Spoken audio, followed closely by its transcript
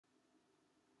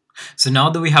So now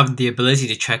that we have the ability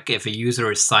to check if a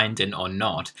user is signed in or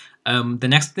not, the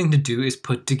next thing to do is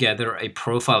put together a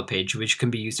profile page which can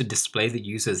be used to display the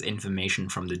user's information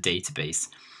from the database.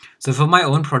 So for my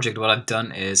own project, what I've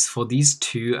done is for these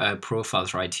two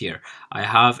profiles right here, I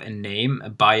have a name,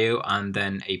 a bio, and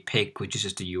then a pic, which is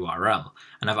just a URL.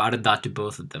 And I've added that to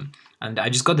both of them. And I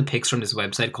just got the pics from this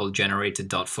website called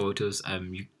generated.photos.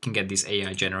 You can get these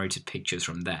AI generated pictures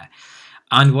from there.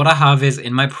 And what I have is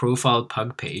in my profile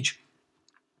pug page,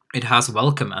 it has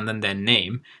welcome and then their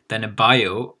name, then a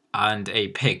bio and a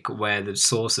pic where the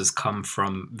sources come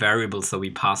from variables that we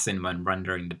pass in when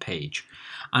rendering the page.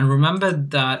 And remember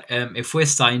that if we're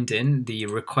signed in, the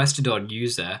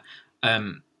request.user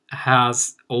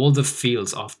has all the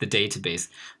fields of the database.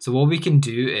 So what we can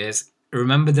do is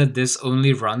remember that this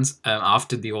only runs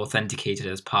after the authenticator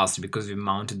has passed, because we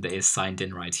mounted the is signed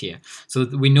in right here. So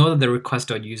we know that the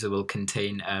request.user will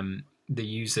contain the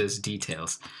user's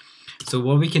details. So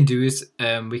what we can do is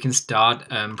we can start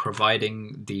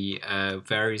providing the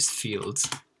various fields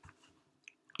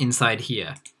inside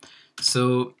here.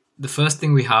 So the first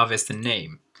thing we have is the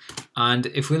name. And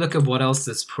if we look at what else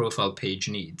this profile page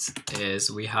needs,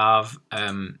 is we have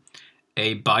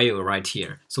a bio right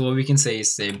here. So what we can say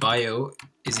is say bio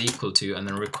is equal to, and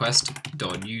then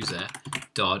request.user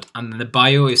dot, and then the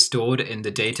bio is stored in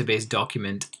the database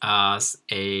document as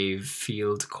a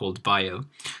field called bio.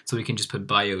 So we can just put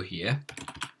bio here.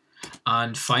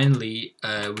 And finally,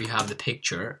 we have the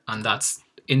picture, and that's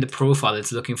in the profile,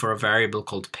 it's looking for a variable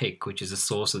called pic, which is the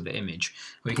source of the image.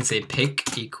 We can say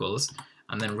pic equals,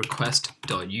 and then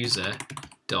request.user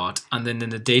dot, and then in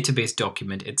the database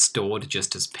document, it's stored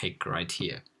just as pic right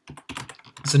here.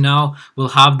 So now we'll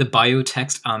have the bio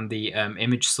text and the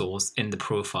image source in the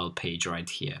profile page right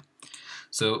here.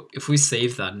 So if we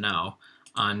save that now,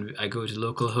 and I go to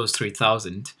localhost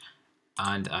 3000,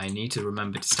 and I need to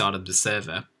remember to start up the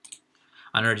server,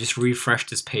 and I just refresh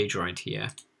this page right here.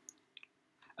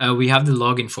 We have the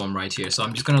login form right here, so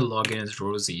I'm just going to log in as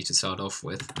Rosie to start off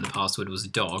with, and the password was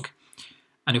dog.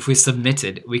 And if we submit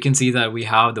it, we can see that we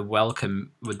have the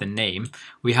welcome with the name.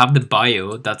 We have the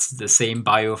bio, that's the same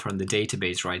bio from the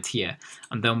database right here.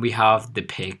 And then we have the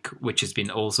pic, which has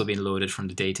also been loaded from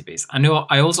the database. I know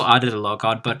I also added a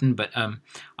logout button, but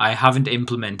I haven't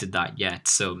implemented that yet,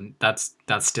 so that's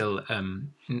still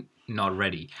not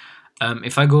ready.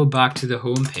 If I go back to the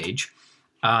home page,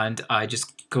 and I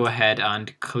just go ahead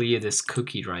and clear this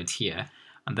cookie right here,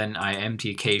 and then I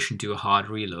empty cache and do a hard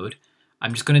reload,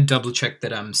 I'm just going to double check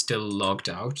that I'm still logged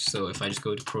out. So if I just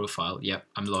go to profile, yep,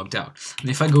 I'm logged out.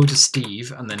 And if I go to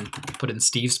Steve and then put in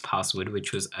Steve's password,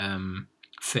 which was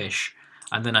fish,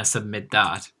 and then I submit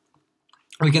that,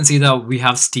 we can see that we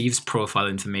have Steve's profile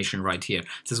information right here. It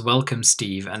says welcome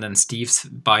Steve, and then Steve's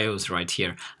bios right here,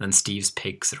 and then Steve's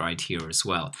pics right here as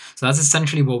well. So that's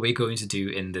essentially what we're going to do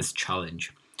in this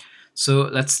challenge. So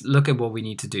let's look at what we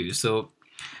need to do. So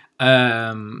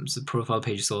the profile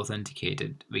page is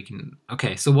authenticated.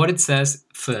 Okay, so what it says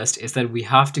first is that we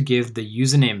have to give the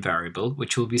username variable,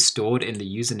 which will be stored in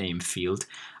the username field.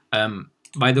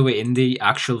 By the way, in the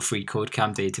actual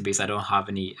freeCodeCamp database, I don't have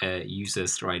any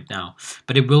users right now,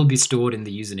 but it will be stored in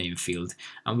the username field.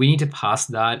 And we need to pass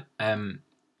that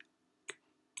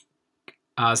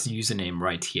as username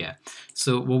right here.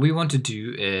 So what we want to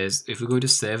do is, if we go to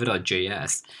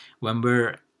server.js, when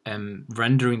we're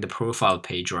rendering the profile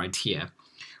page right here,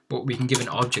 but we can give an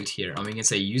object here, and we can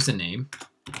say username,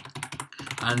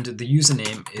 and the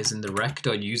username is in the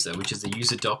rec.user, which is the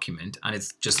user document, and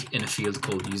it's just in a field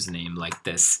called username like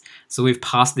this. So we've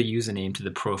passed the username to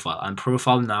the profile, and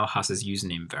profile now has this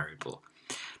username variable.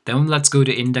 Then let's go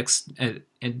to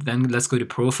then let's go to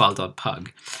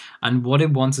profile.pug, and what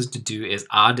it wants us to do is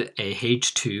add a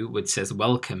h2 which says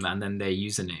welcome and then their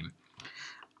username.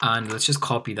 And let's just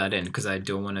copy that in because I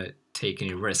don't want to take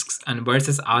any risks. And where it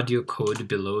says add your code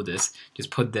below this, just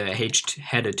put the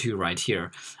header 2 right here.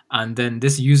 And then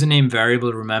this username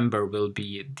variable, remember, will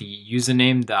be the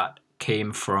username that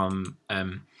came from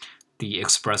the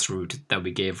express route that we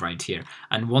gave right here.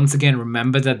 And once again,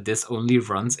 remember that this only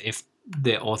runs if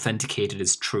the authenticated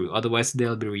is true. Otherwise,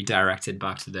 they'll be redirected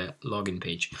back to the login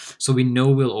page. So we know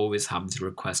we'll always have this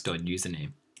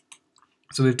request.username.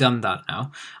 So we've done that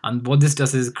now, and what this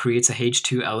does is it creates a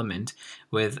h2 element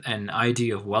with an ID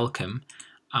of welcome,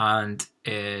 and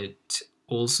it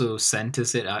also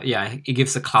centers it out. Yeah, it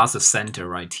gives a class of center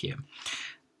right here.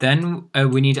 Then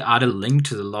we need to add a link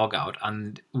to the logout,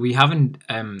 and we haven't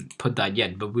put that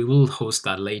yet, but we will host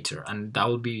that later, and that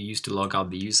will be used to log out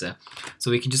the user. So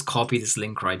we can just copy this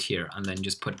link right here and then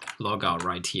just put logout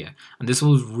right here, and this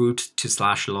will route to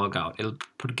 /logout. It'll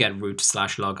get route to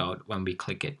 /logout when we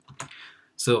click it.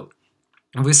 So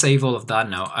And we save all of that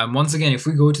now. Once again, if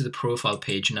we go to the profile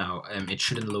page now, it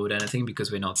shouldn't load anything because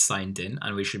we're not signed in,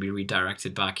 and we should be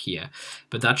redirected back here.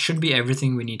 But that should be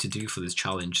everything we need to do for this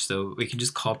challenge. So we can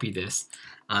just copy this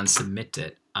and submit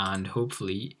it, and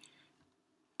hopefully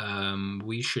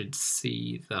we should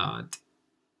see that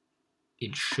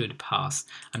it should pass.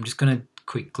 I'm just going to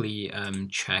quickly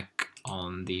check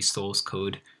on the source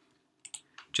code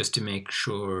just to make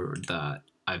sure that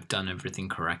I've done everything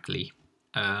correctly.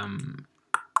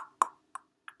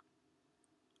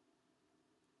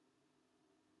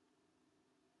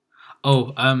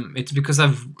 It's because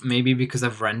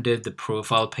I've rendered the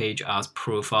profile page as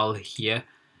profile here,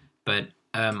 but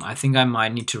I think I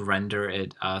might need to render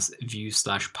it as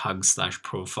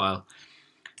view/pug/profile.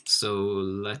 So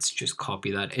let's just copy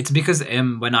that. It's because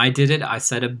when I did it, I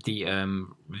set up the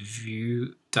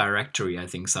view directory, I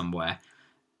think, somewhere,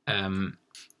 and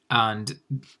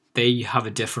they have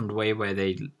a different way where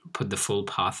they put the full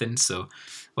path in. So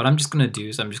what I'm just gonna do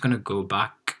is I'm just gonna go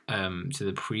back to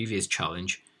the previous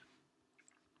challenge,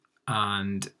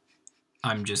 and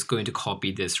I'm just going to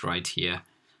copy this right here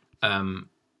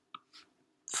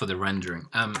for the rendering.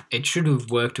 It should have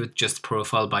worked with just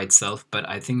profile by itself, but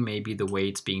I think maybe the way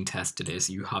it's being tested is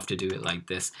you have to do it like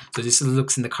this. So this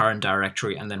looks in the current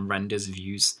directory and then renders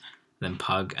views, then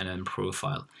pug, and then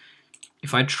profile.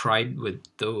 If I tried with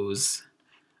those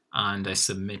and I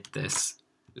submit this,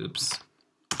 oops,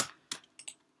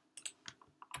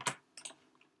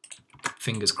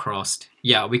 fingers crossed.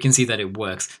 Yeah, we can see that it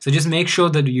works. So just make sure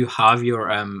that you have your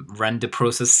render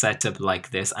process set up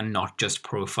like this and not just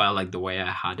profile like the way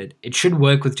I had it. It should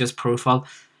work with just profile,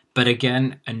 but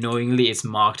again, annoyingly, it's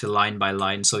marked line by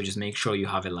line, so just make sure you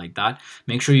have it like that.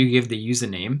 Make sure you give the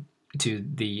username to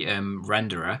the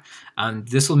renderer, and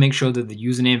this will make sure that the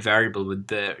username variable with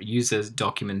the user's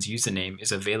document's username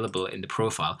is available in the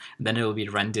profile, and then it will be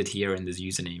rendered here in this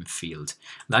username field.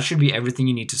 That should be everything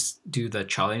you need to do the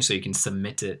challenge, so you can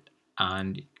submit it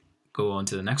and go on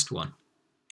to the next one.